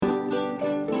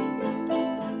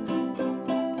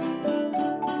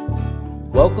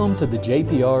Welcome to the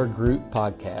JPR Group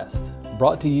podcast,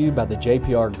 brought to you by the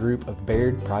JPR Group of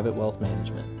Baird Private Wealth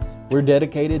Management. We're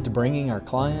dedicated to bringing our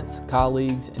clients,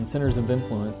 colleagues, and centers of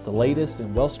influence the latest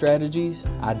in wealth strategies,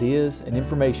 ideas, and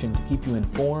information to keep you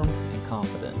informed and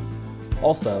confident.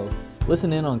 Also,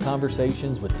 listen in on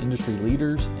conversations with industry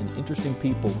leaders and interesting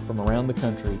people from around the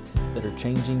country that are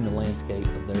changing the landscape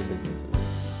of their businesses.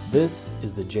 This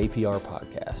is the JPR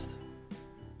podcast.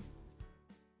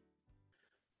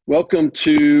 Welcome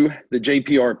to the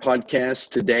JPR podcast.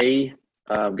 Today,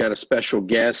 I've got a special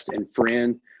guest and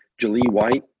friend, Jaleigh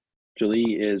White.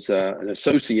 Jaleigh is an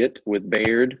associate with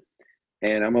Baird,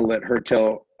 and I'm going to let her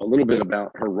tell a little bit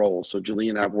about her role. So Jaleigh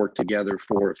and I have worked together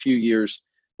for a few years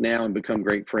now and become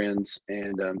great friends,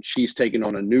 and she's taken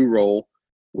on a new role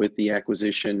with the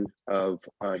acquisition of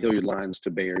Hilliard Lyons to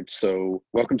Baird. So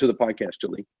welcome to the podcast,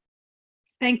 Jaleigh.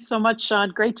 Thanks so much,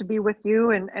 Shawn. Great to be with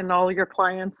you and all your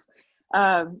clients.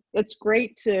 It's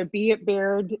great to be at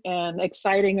Baird and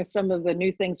exciting as some of the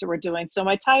new things that we're doing. So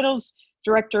my title's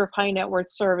Director of High Net Worth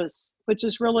Service, which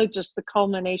is really just the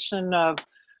culmination of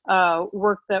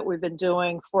work that we've been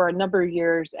doing for a number of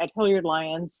years at Hilliard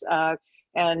Lyons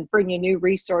and bringing new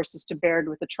resources to Baird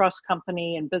with the trust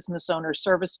company and business owner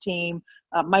service team.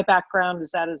 My background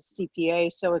is that as a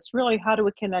CPA, so it's really how do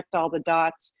we connect all the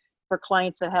dots for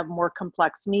clients that have more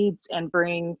complex needs and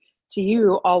bring to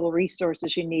you all the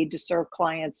resources you need to serve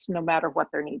clients no matter what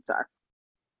their needs are.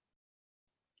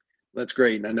 That's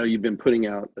great. And I know you've been putting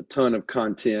out a ton of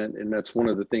content, and that's one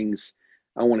of the things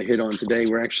I want to hit on today.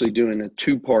 We're actually doing a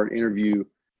two-part interview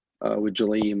with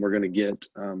Jaleigh, and we're going to get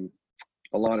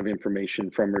a lot of information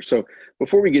from her. So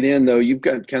before we get in, though, you've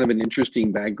got kind of an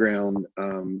interesting background,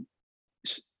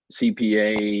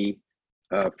 CPA,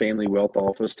 family wealth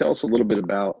office. Tell us a little bit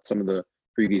about some of the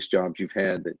previous jobs you've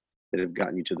had that have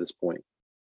gotten you to this point.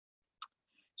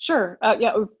 Sure.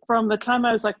 From the time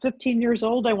I was like 15 years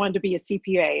old, I wanted to be a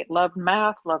CPA. Loved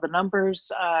math, loved the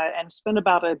numbers, and spent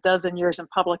about a dozen years in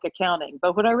public accounting.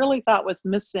 But what I really thought was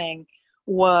missing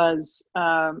was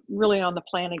really on the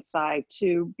planning side,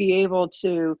 to be able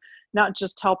to not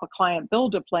just help a client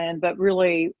build a plan, but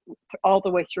really all the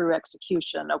way through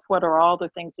execution of what are all the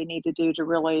things they need to do to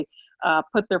really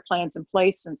put their plans in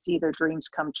place and see their dreams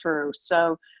come true.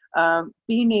 So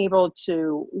being able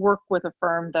to work with a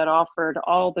firm that offered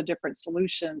all the different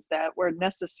solutions that were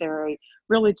necessary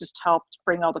really just helped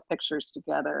bring all the pictures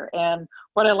together. And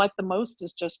what I like the most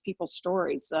is just people's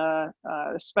stories,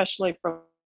 especially from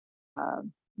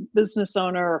business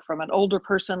owner or from an older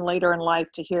person later in life,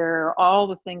 to hear all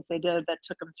the things they did that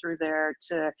took them through there,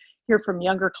 to hear from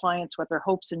younger clients what their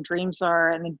hopes and dreams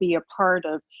are, and then be a part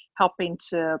of helping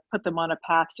to put them on a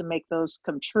path to make those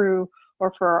come true,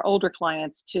 or for our older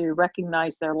clients to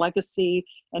recognize their legacy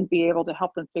and be able to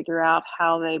help them figure out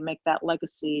how they make that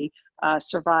legacy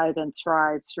survive and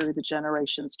thrive through the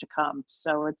generations to come.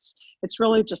 So it's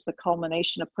really just the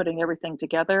culmination of putting everything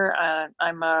together.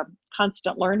 I'm a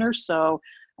constant learner, so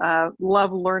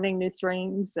love learning new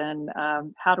things and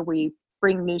how do we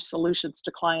bring new solutions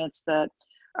to clients that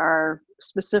are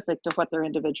specific to what their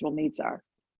individual needs are.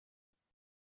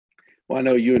 Well, I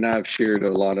know you and I have shared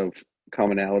a lot of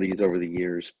commonalities over the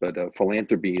years, but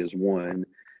philanthropy is one.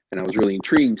 And I was really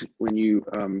intrigued when you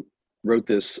wrote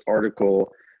this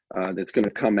article that's going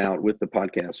to come out with the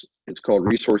podcast. It's called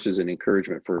Resources and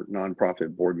Encouragement for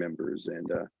Nonprofit Board Members, and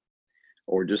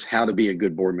or just how to be a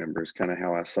good board member is kind of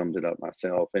how I summed it up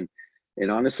myself. And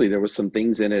honestly, there was some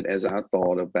things in it as I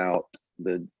thought about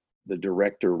the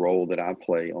director role that I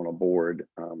play on a board.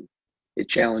 It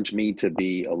challenged me to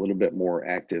be a little bit more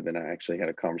active, and I actually had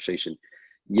a conversation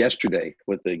yesterday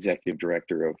with the executive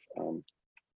director of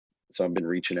so I've been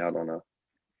reaching out on one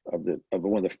of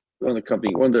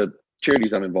the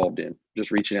charities I'm involved in,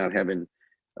 just reaching out, having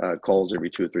calls every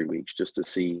 2 or 3 weeks just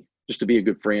to be a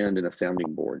good friend and a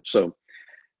sounding board. So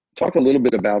talk a little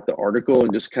bit about the article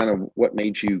and just kind of what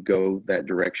made you go that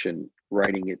direction,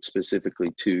 writing it specifically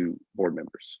to board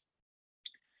members.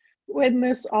 When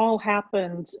this all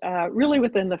happened, really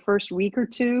within the first week or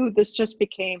two, this just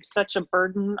became such a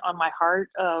burden on my heart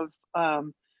of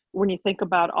when you think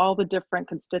about all the different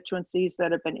constituencies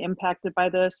that have been impacted by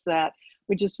this, that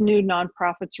we just knew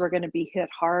nonprofits were going to be hit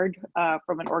hard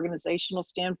from an organizational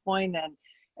standpoint,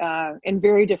 and in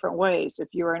very different ways. If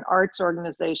you were an arts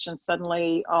organization,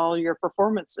 suddenly all your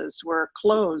performances were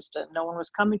closed and no one was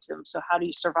coming to them. So how do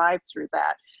you survive through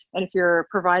that? And if you're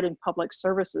providing public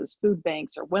services, food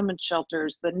banks or women's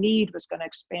shelters, the need was going to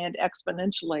expand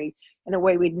exponentially in a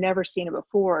way we'd never seen it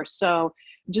before. So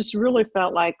just really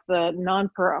felt like the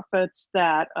nonprofits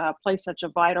that play such a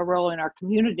vital role in our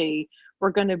community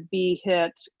were going to be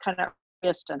hit kind of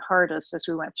hardest and hardest as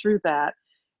we went through that.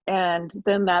 And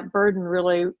then that burden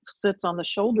really sits on the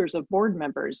shoulders of board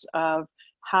members of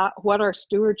what our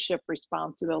stewardship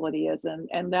responsibility is.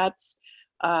 And that's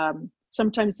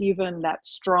sometimes even that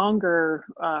stronger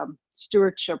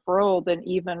stewardship role than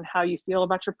even how you feel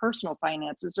about your personal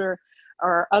finances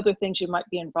or other things you might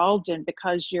be involved in,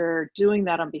 because you're doing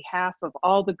that on behalf of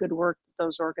all the good work that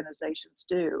those organizations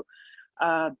do.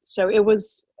 So it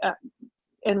was,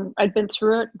 and I'd been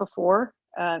through it before.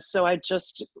 So I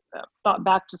just thought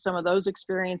back to some of those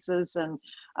experiences and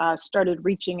started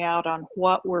reaching out on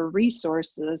what were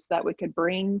resources that we could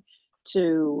bring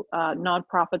to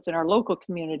nonprofits in our local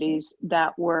communities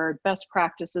that were best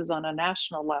practices on a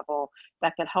national level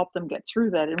that could help them get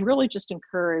through that, and really just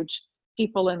encourage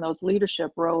people in those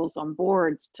leadership roles on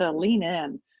boards to lean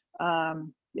in,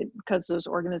 because those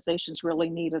organizations really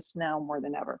need us now more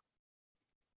than ever.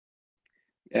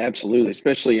 Absolutely,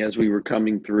 especially as we were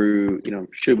coming through,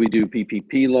 should we do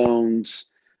PPP loans,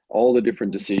 all the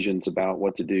different decisions about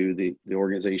what to do. The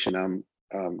organization I'm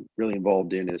really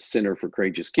involved in is Center for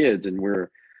Courageous Kids, and we're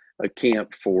a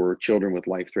camp for children with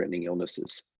life-threatening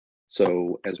illnesses.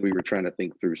 So as we were trying to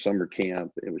think through summer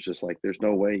camp, it was just like, there's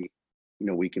no way,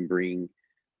 we can bring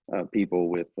people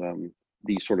with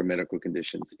these sort of medical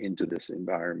conditions into this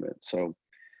environment. So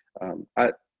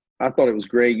I thought it was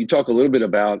great. You talk a little bit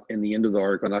about, in the end of the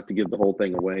article, not to give the whole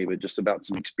thing away, but just about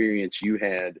some experience you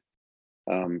had,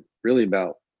 really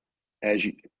about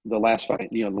the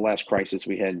last crisis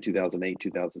we had in 2008,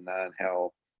 2009,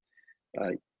 how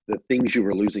the things you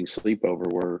were losing sleep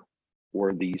over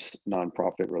were these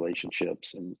nonprofit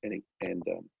relationships and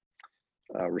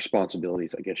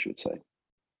responsibilities, I guess you would say.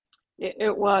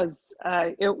 It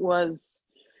was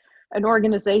an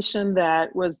organization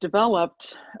that was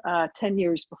developed 10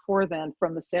 years before then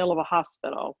from the sale of a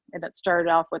hospital. And it started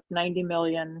off with 90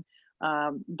 million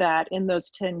that in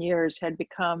those 10 years had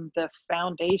become the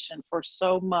foundation for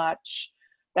so much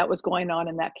that was going on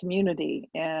in that community.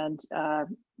 And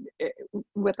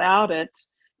without it,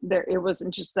 it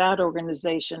wasn't just that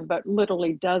organization, but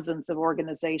literally dozens of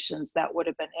organizations that would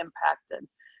have been impacted.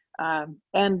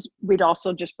 And we'd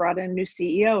also just brought in a new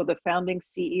CEO. The founding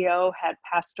CEO had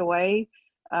passed away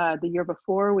the year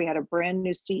before. We had a brand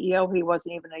new CEO. He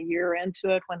wasn't even a year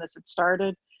into it when this had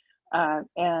started.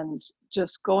 And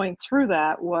just going through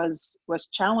that was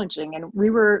challenging. And we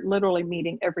were literally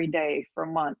meeting every day for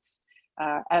months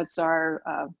as our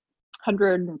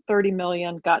 130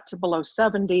 million got to below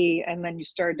 70. And then you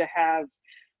started to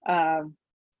have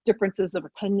differences of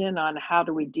opinion on how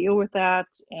do we deal with that.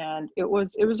 And it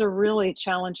was a really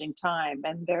challenging time.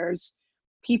 And there's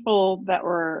people that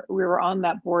we were on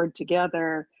that board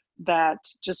together that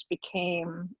just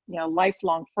became,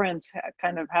 lifelong friends,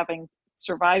 kind of having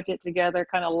survived it together,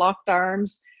 kind of locked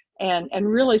arms and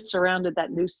really surrounded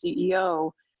that new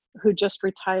CEO who just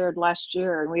retired last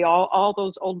year. And we all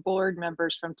those old board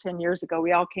members from 10 years ago,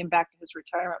 we all came back to his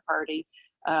retirement party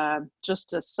just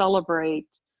to celebrate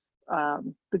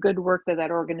the good work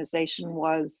that organization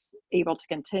was able to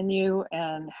continue,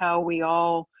 and how we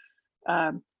all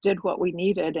did what we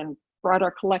needed and brought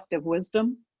our collective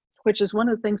wisdom, which is one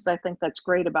of the things I think that's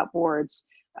great about boards.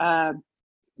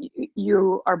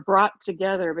 You are brought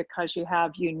together because you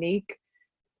have unique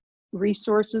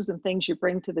resources and things you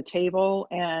bring to the table,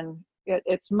 and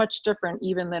it's much different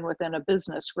even than within a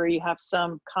business where you have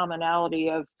some commonality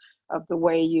of the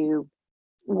way you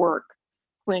work.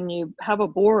 When you have a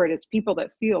board, it's people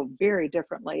that feel very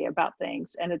differently about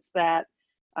things, and it's that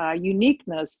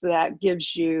uniqueness that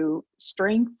gives you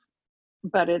strength,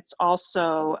 but it's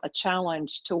also a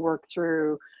challenge to work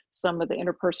through some of the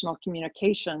interpersonal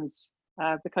communications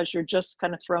because you're just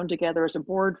kind of thrown together as a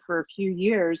board for a few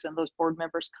years, and those board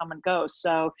members come and go.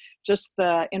 So just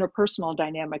the interpersonal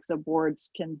dynamics of boards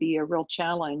can be a real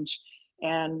challenge,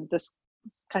 and this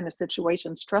kind of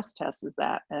situation stress tests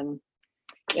that. And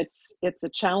it's a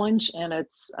challenge, and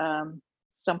it's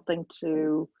something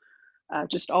to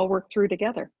just all work through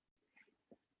together.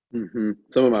 Mm-hmm.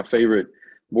 Some of my favorite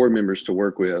board members to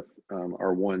work with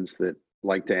are ones that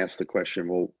like to ask the question,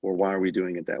 well, why are we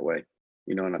doing it that way?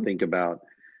 And I think about,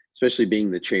 especially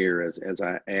being the chair, as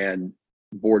I add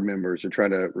board members or try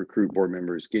to recruit board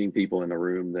members, getting people in the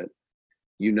room that,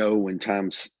 when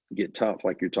times get tough,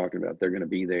 like you're talking about, they're going to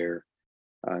be there.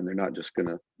 And they're not just going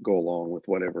to go along with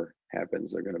whatever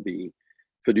happens. They're going to be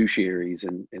fiduciaries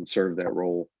and serve that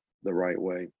role the right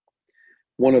way.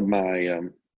 One of my,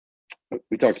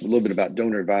 we talked a little bit about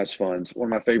donor advised funds. One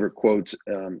of my favorite quotes,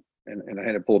 and I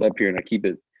had it pulled up here and I keep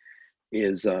it,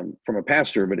 is from a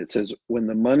pastor, but it says, when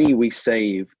the money we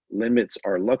save limits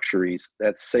our luxuries,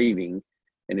 that's saving,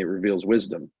 and it reveals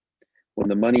wisdom. When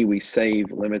the money we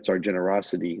save limits our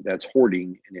generosity, that's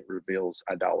hoarding and it reveals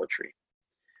idolatry.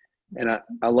 And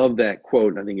I love that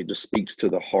quote. I think it just speaks to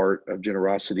the heart of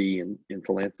generosity and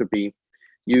philanthropy.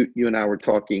 You and I were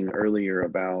talking earlier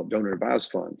about donor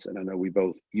advised funds, and I know we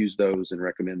both use those and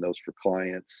recommend those for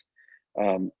clients.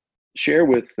 Share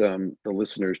with the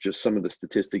listeners just some of the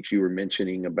statistics you were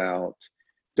mentioning about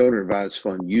donor advised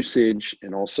fund usage,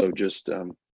 and also just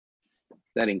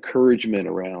that encouragement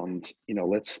around,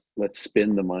 let's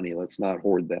spend the money, let's not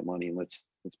hoard that money, and let's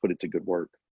put it to good work.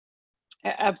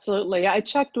 Absolutely. I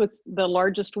checked with the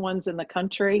largest ones in the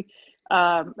country,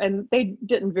 and they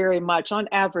didn't vary much. On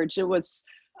average, it was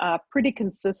pretty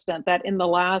consistent that in the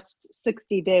last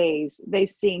 60 days, they've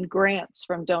seen grants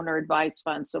from donor advised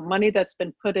funds. So money that's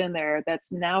been put in there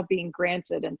that's now being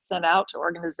granted and sent out to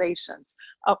organizations,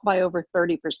 up by over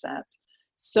 30%.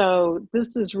 So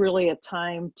this is really a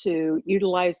time to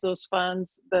utilize those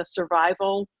funds. The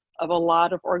survival of a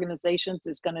lot of organizations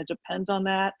is going to depend on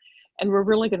that. And we're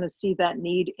really going to see that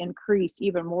need increase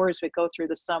even more as we go through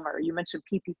the summer. You mentioned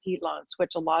PPP loans,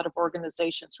 which a lot of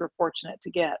organizations were fortunate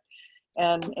to get.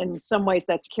 And in some ways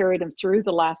that's carried them through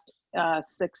the last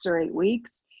 6 or 8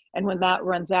 weeks. And when that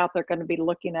runs out, they're going to be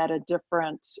looking at a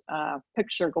different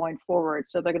picture going forward.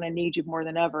 So they're going to need you more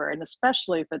than ever. And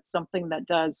especially if it's something that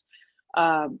does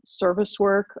service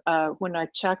work. When I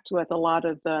checked with a lot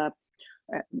of the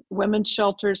women's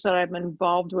shelters that I've been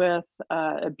involved with,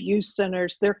 abuse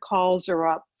centers, their calls are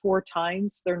up 4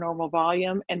 times their normal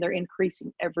volume, and they're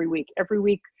increasing every week. Every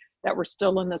week that we're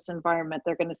still in this environment,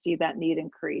 they're going to see that need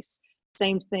increase.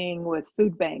 Same thing with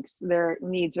food banks. Their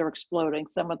needs are exploding.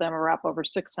 Some of them are up over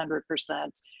 600%.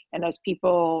 And as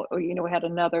people, we had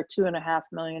another 2.5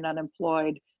 million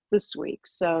unemployed this week.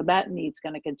 So that need's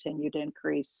going to continue to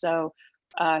increase. So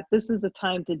this is a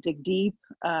time to dig deep,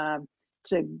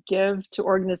 to give to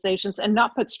organizations and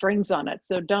not put strings on it.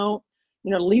 So don't,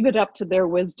 leave it up to their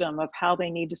wisdom of how they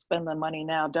need to spend the money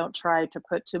now. Don't try to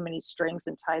put too many strings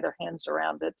and tie their hands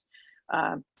around it.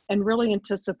 And really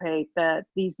anticipate that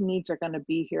these needs are going to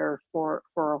be here for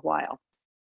a while.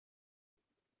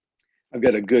 I've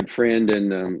got a good friend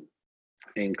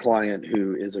and client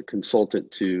who is a consultant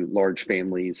to large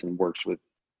families and works with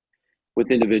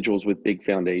individuals with big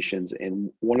foundations.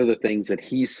 And one of the things that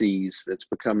he sees that's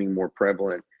becoming more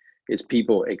prevalent is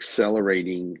people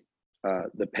accelerating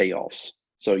the payoffs.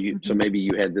 So so maybe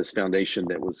you had this foundation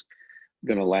that was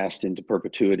going to last into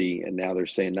perpetuity, and now they're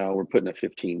saying, no, we're putting a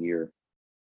 15-year,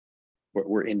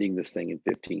 we're ending this thing in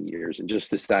 15 years. And just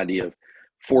this idea of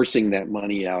forcing that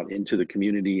money out into the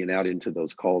community and out into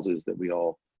those causes that we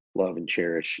all love and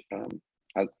cherish.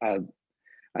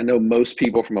 I know most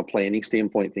people from a planning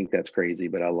standpoint think that's crazy,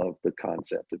 but I love the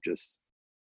concept of just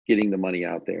getting the money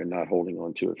out there and not holding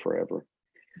on to it forever.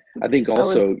 I think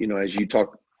also, as you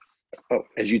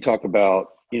talk about,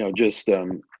 just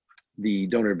the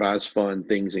donor advised fund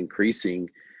things increasing,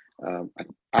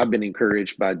 I've been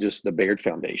encouraged by just the Baird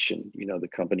Foundation, the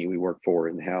company we work for,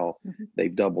 and how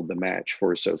they've doubled the match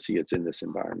for associates in this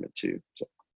environment too. So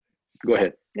go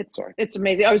ahead. It's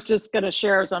amazing. I was just going to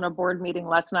share, I was on a board meeting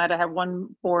last night. I have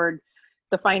one board,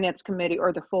 the finance committee,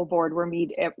 or the full board, we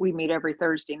meet every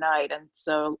Thursday night. And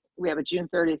so we have a June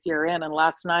 30th year in. And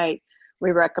last night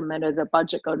we recommended a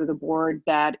budget go to the board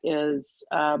that is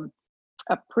a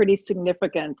pretty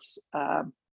significant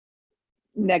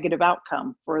negative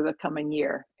outcome for the coming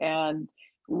year. And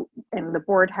the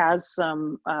board has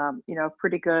some,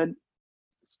 pretty good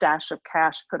stash of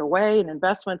cash put away and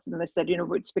investments. And they said,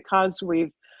 it's because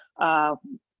we not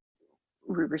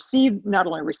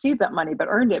only received that money, but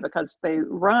earned it because they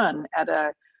run at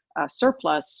a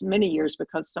surplus many years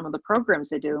because some of the programs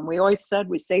they do. And we always said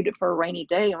we saved it for a rainy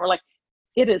day. And we're like,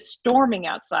 it is storming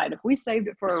outside. If we saved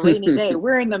it for a rainy day,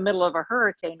 we're in the middle of a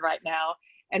hurricane right now.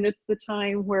 And it's the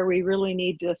time where we really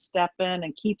need to step in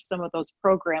and keep some of those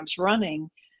programs running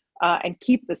and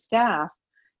keep the staff,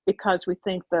 because we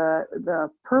think the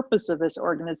purpose of this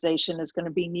organization is going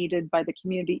to be needed by the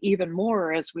community even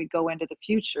more as we go into the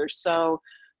future. So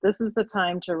this is the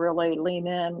time to really lean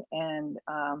in and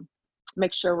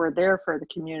make sure we're there for the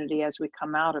community as we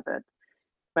come out of it.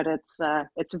 But it's a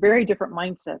very different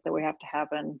mindset that we have to have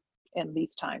in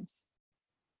these times.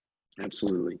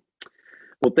 Absolutely.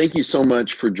 Well, thank you so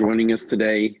much for joining us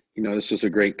today. This was a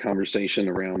great conversation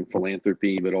around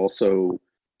philanthropy, but also,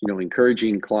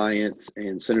 encouraging clients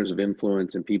and centers of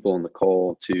influence and people on the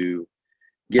call to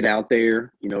get out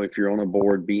there. If you're on a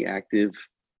board, be active,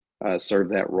 serve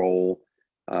that role.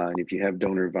 And if you have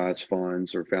donor advised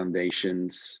funds or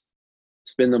foundations,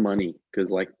 spend the money,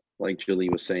 because like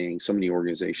Jaleigh was saying, so many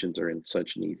organizations are in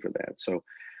such need for that. So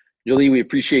Jaleigh, we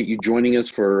appreciate you joining us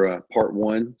for part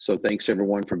one. So thanks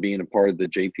everyone for being a part of the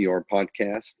JPR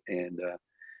podcast, and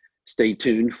stay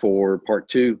tuned for part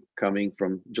two coming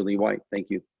from Jaleigh White. Thank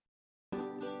you.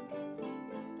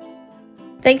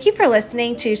 Thank you for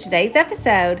listening to today's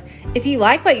episode. If you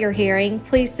like what you're hearing,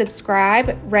 please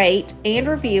subscribe, rate, and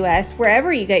review us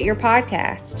wherever you get your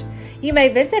podcast. You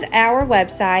may visit our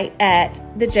website at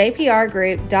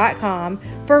thejprgroup.com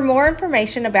for more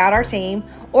information about our team,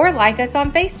 or like us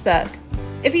on Facebook.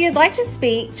 If you'd like to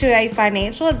speak to a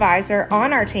financial advisor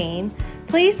on our team,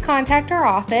 please contact our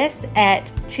office at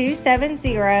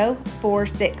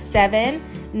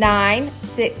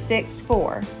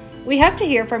 270-467-9664. We hope to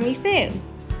hear from you soon.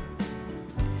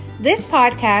 This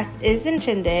podcast is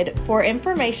intended for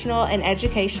informational and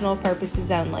educational purposes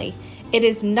only. It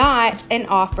is not an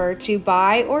offer to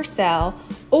buy or sell,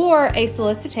 or a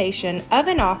solicitation of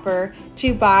an offer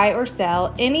to buy or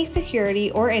sell any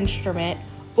security or instrument,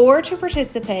 or to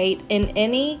participate in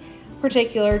any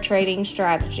particular trading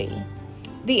strategy.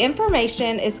 The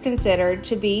information is considered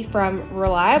to be from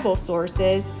reliable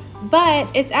sources, but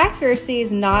its accuracy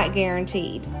is not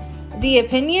guaranteed. The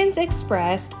opinions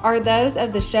expressed are those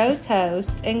of the show's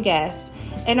host and guest,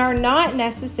 and are not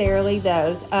necessarily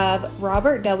those of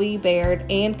Robert W. Baird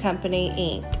and Company,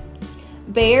 Inc.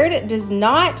 Baird does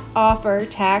not offer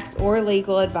tax or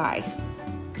legal advice.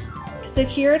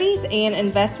 Securities and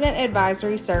investment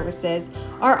advisory services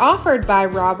are offered by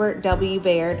Robert W.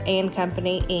 Baird and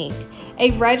Company, Inc.,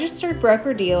 a registered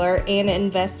broker-dealer and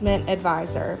investment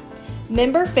advisor.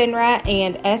 Member FINRA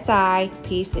and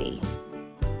SIPC.